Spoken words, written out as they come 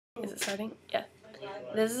Is it starting? Yeah.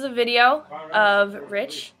 This is a video of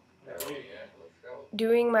Rich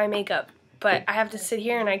doing my makeup, but I have to sit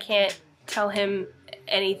here and I can't tell him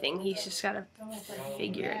anything. He's just got to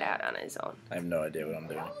figure it out on his own. I have no idea what I'm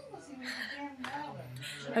doing.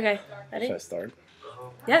 Okay, ready? Should I start?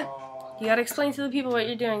 Yeah. You got to explain to the people what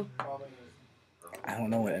you're doing. I don't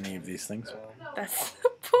know what any of these things are. That's the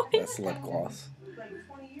point. That's lip gloss.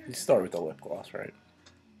 You start with the lip gloss, right?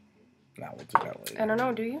 No, we'll do that later. I don't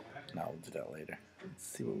know, do you? No, we'll do that later. Let's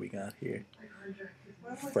see what we got here.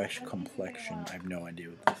 Fresh complexion. I have no idea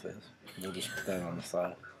what this is. We'll just put that on the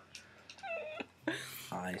side.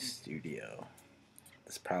 Eye Studio.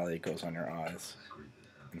 This probably goes on your eyes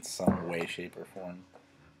in some way, shape, or form.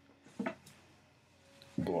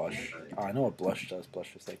 Blush. Oh, I know what blush does.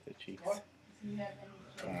 Blush is like the cheeks.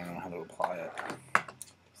 I don't know how to apply it.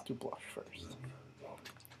 Let's do blush first.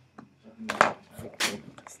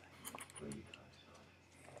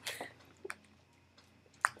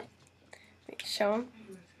 Wait, show him.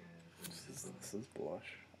 This is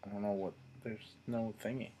blush. I don't know what. There's no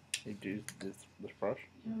thingy. You do this brush?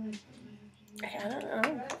 I don't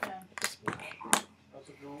know. This brush.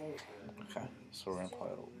 Okay, so we're gonna apply a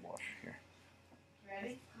little blush here.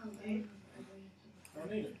 Ready?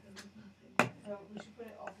 So we should put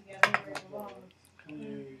it all together where it belongs.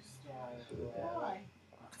 Why?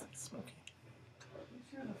 Oh, it's smoky. You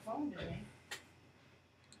threw the phone to me.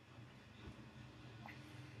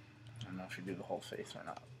 I don't know if you do the whole face or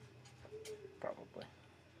not. Probably.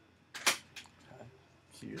 Okay.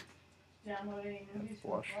 Cute. Download any movies for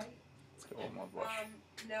Blush. flight? Let's go one more blush.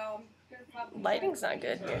 No, I'm gonna probably Lighting's not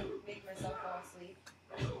good here. make myself fall asleep.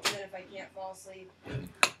 And then if I can't fall asleep,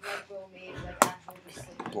 like Will made like actual just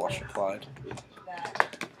sleep. Blush applied.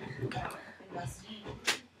 That invested.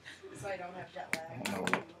 So I don't have jet lag. I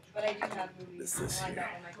don't know But I do have movies This lined here. up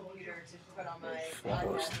on my computer to put on my what iPad.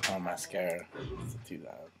 goes on mascara. Let's do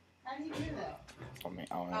that. How do you do that? On the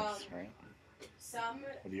eyes, right? Some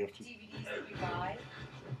What do you have to? DVDs that you buy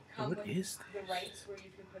come What with is the rights where you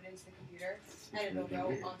can put into the computer and it'll go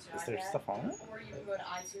onto your Is there iPad. stuff on it? Or you can go to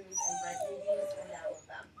iTunes and rent movies and download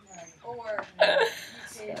them. Right. Or you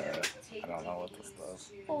can take I don't know what this DVDs does.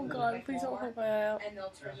 to Oh god, please don't Walmart, poke my eye out. and they'll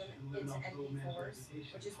turn them into MP4s,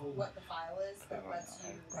 which is what the file is I that don't lets know.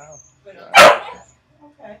 you Wow. put it on the iPad.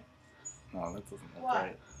 Okay. No, that doesn't look What?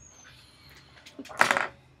 right.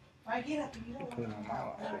 I get up and you don't Put it on my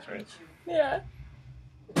eyelashes, right? Yeah.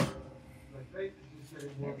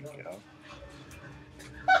 There we go.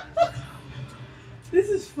 This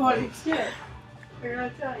is funny shit. I'm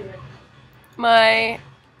gonna tell you. My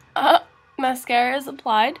mascara is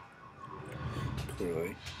applied.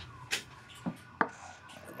 Clearly.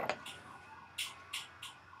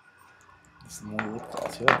 Some more lip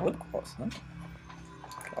gloss. You like lip gloss, huh?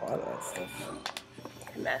 Got a lot of that stuff.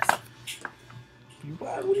 Mess.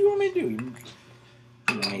 What do you want me to do?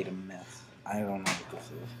 You made a mess. I don't know what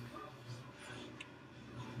this is.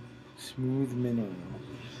 Smooth mineral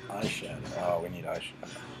eyeshadow. Oh, we need eyeshadow.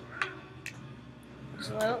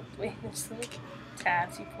 Well, wait, there's little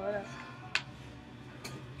tabs you pull it up.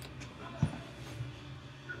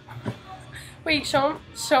 Wait, show him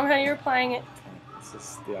how you're applying it. This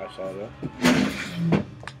is the eyeshadow.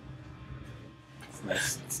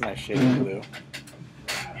 It's a nice shade of blue.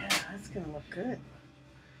 Yeah, that's gonna look good.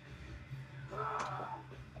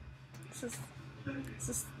 This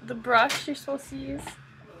is the brush you're supposed to use.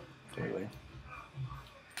 Clearly.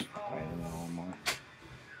 Alright, and then one more.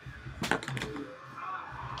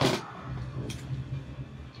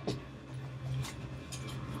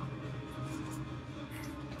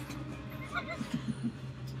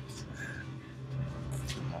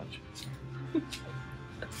 That's too much.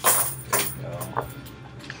 There you go.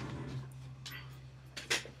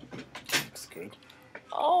 Looks good.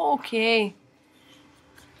 Oh, okay.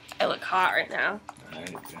 I look hot right now. There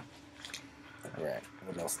you go. Alright,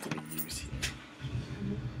 what else do we use here?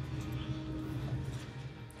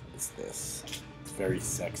 What is this? It's very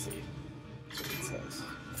sexy. That's what it says.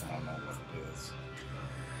 I don't know what it is.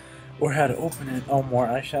 Or how to open it. Oh, more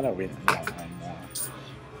eyeshadow? We don't want more.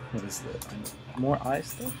 What is that? More eye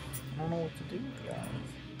stuff? I don't know what to do with the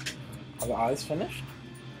eyes. Are the eyes finished?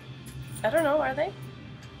 I don't know, are they?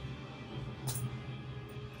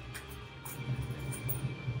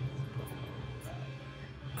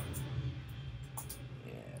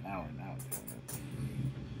 Yeah, now we're doing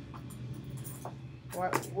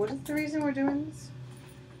it. What is the reason we're doing this?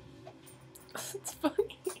 It's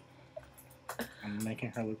funny. I'm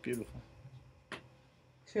making her look beautiful.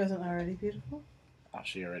 She wasn't already beautiful? Oh,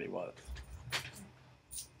 she already was.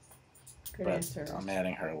 Good But answer. I'm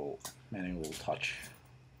adding her a little touch,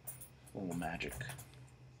 a little magic.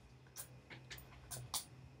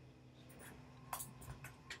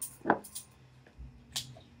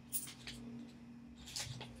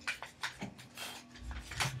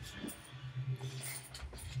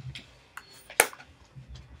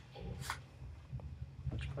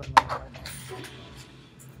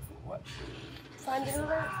 What? Find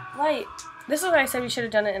another light. This is what I said we should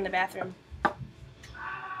have done it in the bathroom. What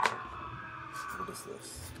is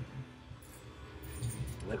this?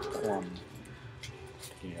 Lip plum.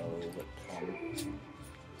 Lip plum.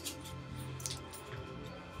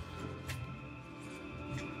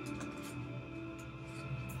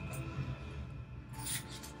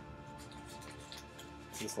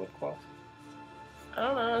 Is this lip gloss? I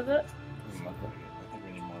don't know, is it? Doesn't look like it. I think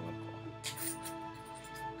we need more lip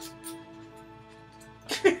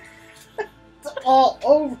gloss. It's all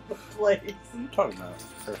over the place. What are you talking about?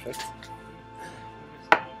 Perfect.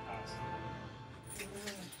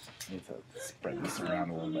 Need to spread this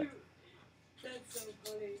around a little bit. That's so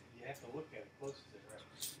funny. You have to look at it close to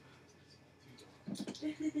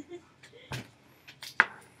the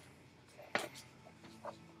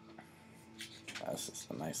This is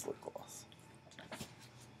a nice lip gloss.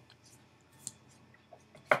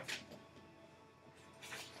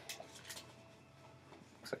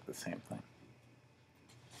 Looks like the same thing.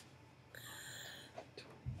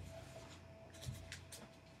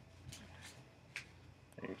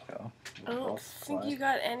 There you go. I don't Gloss think slide. you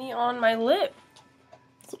got any on my lip.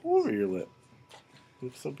 It's all over your lip. You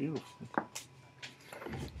look so beautiful.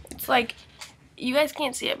 It's like, you guys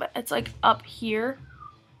can't see it, but it's like up here,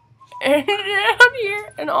 and down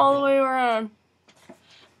here, and all the way around.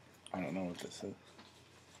 I don't know what this is.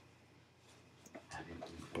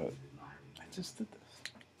 But I just did this.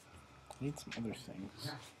 I need some other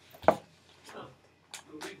things.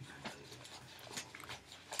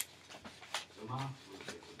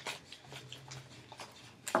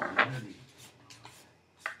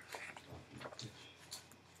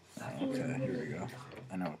 Okay, here we go.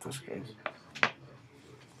 I know what this goes.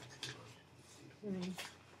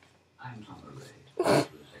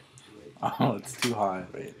 Oh, it's too high.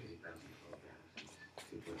 Wait.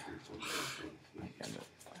 I get it.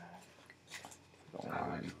 The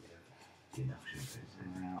line.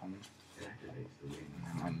 Around.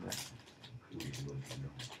 Under.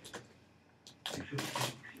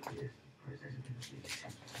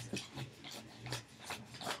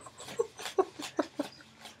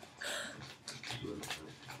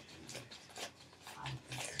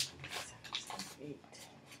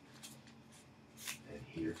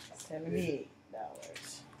 $78.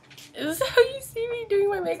 Is this how you see me doing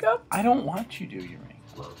my makeup? I don't want you to do your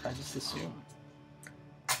makeup. I just assume.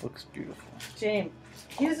 Looks beautiful. James,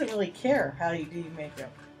 he doesn't really care how you do your makeup.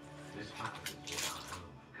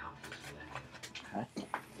 Okay.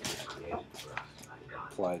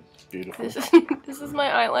 Applied beautiful. This is my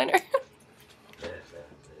eyeliner.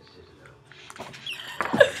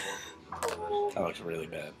 That looks really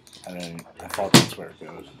bad. I thought that's where it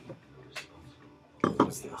goes. What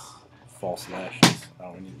is this? False lashes.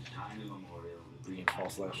 Oh, we need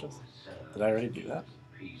false lashes. Did I already do that?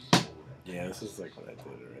 Yeah, this is like what I did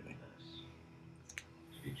already.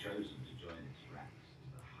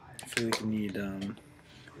 I feel like we need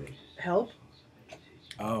Help?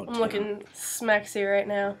 Oh, I'm looking smexy right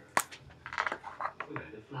now.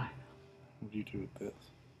 What do you do with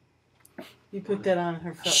this? You put that on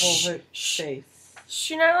her whole face.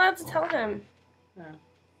 You're not allowed to tell him. Yeah.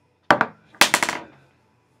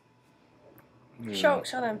 Show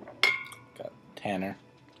them. Got Tanner.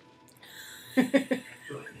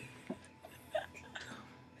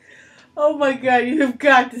 Oh my god, you have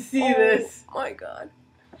got to see this. Oh my god.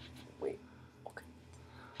 Wait.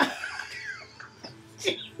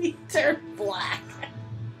 He turned black.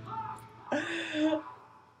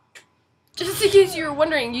 Just in case you were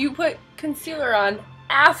wondering, you put concealer on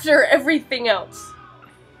after everything else.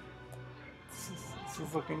 This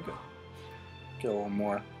is looking good. Get a little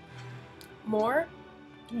more. More?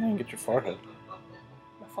 Yeah, and get your forehead.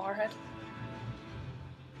 My forehead.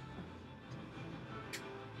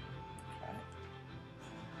 Okay.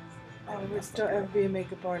 Oh, Rich, don't ever be a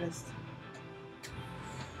makeup artist.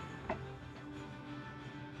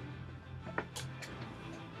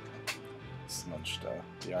 Smudged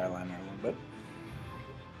the eyeliner a little bit.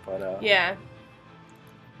 But, Yeah.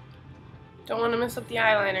 Don't want to mess up the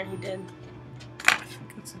eyeliner he did. I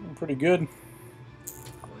think it's looking pretty good.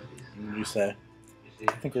 What do you say?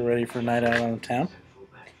 I think we're ready for a night out on the town.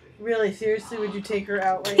 Really, seriously, would you take her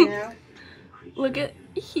out right now? Look at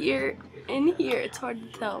here and here. It's hard to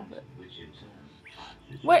tell, but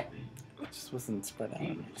what? It just wasn't spread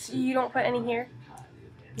out. So you don't put any here?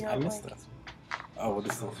 You I don't missed like- this. Oh, what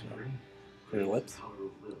is this? For your lips?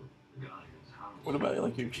 What about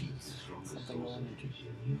like your cheeks? Something on your cheeks?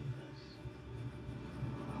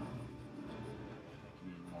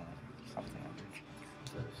 Something on your cheeks.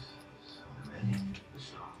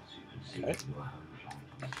 Okay.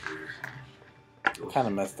 Kind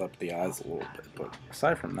of messed up the eyes a little bit, but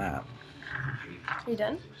aside from that, You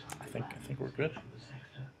done? I think we're good.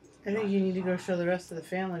 I think you need to go show the rest of the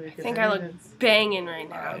family because I think I look it's- banging right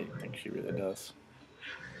now. I think she really does.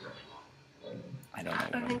 I don't know.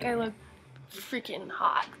 I what think I'm I doing. look freaking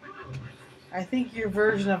hot. I think your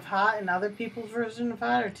version of hot and other people's version of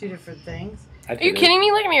hot are two different things. I Are you did it. kidding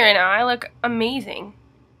me? Look at me right now. I look amazing.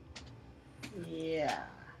 Yeah.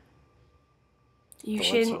 You The lips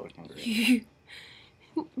are shouldn't. looking great.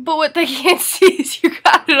 But what they can't see is you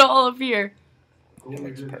got it all up here. It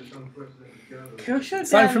looks perfect. Go show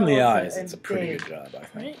Aside Dad from the Melissa eyes, and it's a pretty Dave. good job, I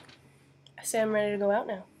think. Right. I say I'm ready to go out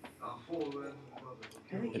now. I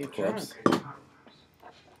think Hit you're the clubs. drunk.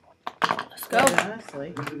 Let's go. Quite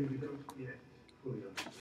honestly.